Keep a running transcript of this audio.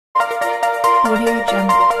Audio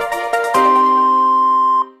Jungle.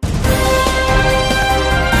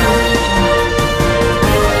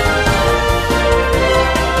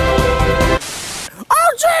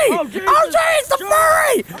 OG! OG, it's the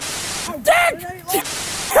furry! Dick!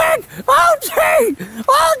 Dick! OG!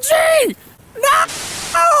 OG! No!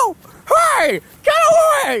 Hey! Get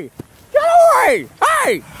away! Get away!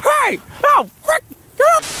 Hey! Hey! No! Frick! Get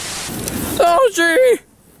up! OG!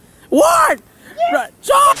 What? OG!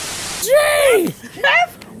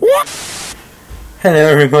 What? Hello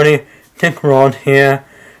everybody, Dick Rod here.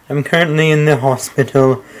 I'm currently in the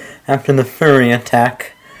hospital after the furry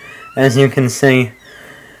attack. As you can see,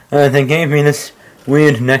 they gave me this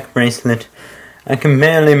weird neck bracelet. I can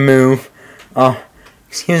barely move.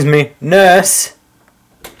 Excuse me, nurse!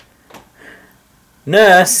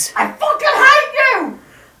 Nurse! I fucking hate you!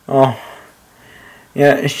 Oh,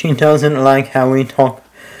 yeah, she doesn't like how we talk.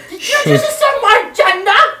 Did you just assume my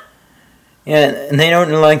gender? Yeah, they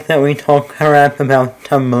don't like that we talk crap about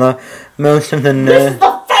Tumblr. Most of the This is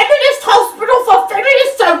the feminist hospital for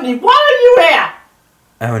feminists only. Why are you here?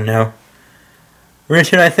 Oh no.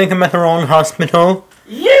 Richard, I think I'm at the wrong hospital.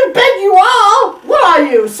 You bet you are! What are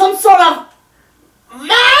you? Some sort of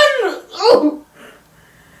man? Ooh.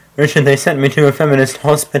 Richard, they sent me to a feminist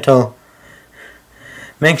hospital.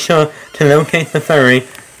 Make sure to locate the furry.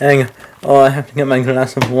 I have to get my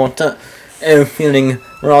glass of water. Oh, feeling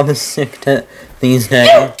rather sick these days.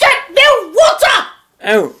 You get no water!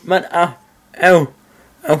 Oh, but,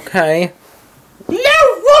 okay. No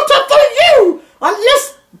water for you!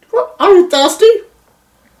 Unless... Are you thirsty?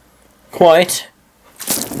 Quite.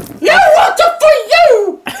 No water for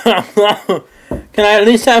you! Can I at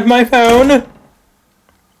least have my phone?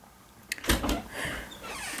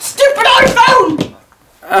 Stupid iPhone!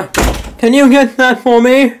 Can you get that for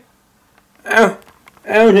me? Oh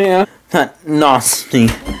dear. That nasty.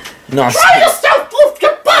 Try yourself, you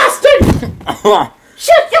bastard!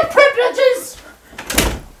 Check your privileges!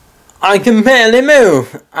 I can barely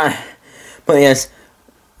move. But yes,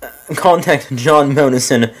 contact John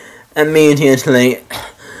Bonison immediately.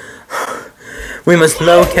 We must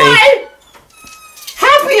locate... Anyway,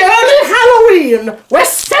 happy early Halloween! We're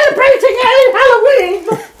celebrating early Halloween!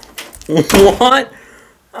 What?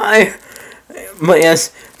 But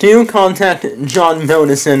yes, do contact John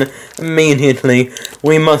Bonison immediately.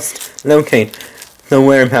 We must locate the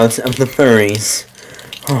whereabouts of the furries.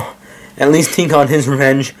 Oh, at least he got his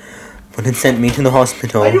revenge, but it sent me to the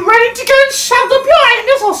hospital. Are you ready to get shoved up your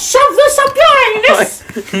anus or shove this up your anus?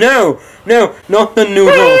 No, not the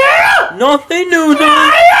noodle. Not the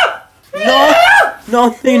noodle.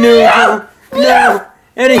 Not the noodle. No,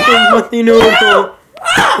 anything but the noodle.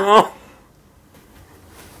 Oh.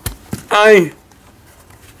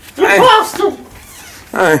 You bastard!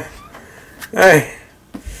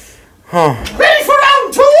 Oh. Ready for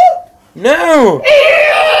round two? No!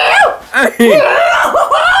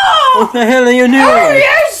 What the hell are you doing? Oh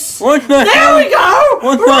yes! What the hell? There we go!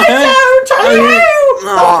 What the right hell? Now, to you!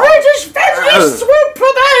 The British feminists will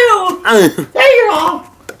prevail! There you are!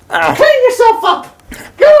 Clean yourself up!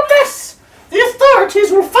 You're a mess! The authorities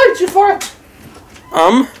will fight you for it!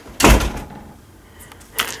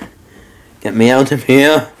 Get me out of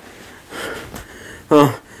here.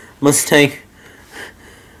 Oh, must take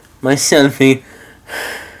my selfie.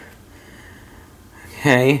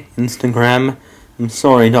 Okay, Instagram. I'm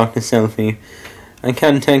sorry, Dr. Selfie. I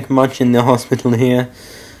can't take much in the hospital here.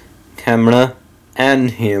 Camera. And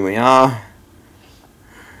here we are.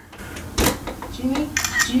 Jimmy,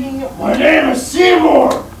 my name is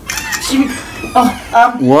Seymour! Jimmy,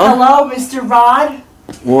 What? hello, Mr. Rod?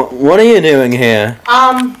 What are you doing here?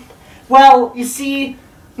 Well, you see,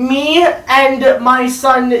 me and my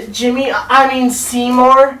son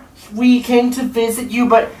Seymour, we came to visit you,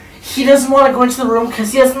 but he doesn't want to go into the room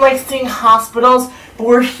because he doesn't like staying in hospitals, but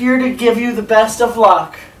we're here to give you the best of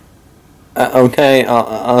luck. Okay,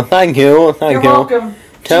 thank you, thank You're you. welcome.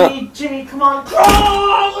 Tell- Jimmy, come on.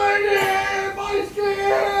 Crawling in my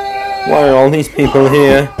skin! Why are all these people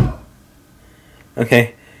here?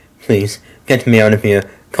 Okay, please, get me out of here.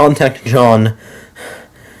 Contact John.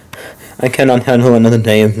 I cannot handle another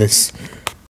day of this.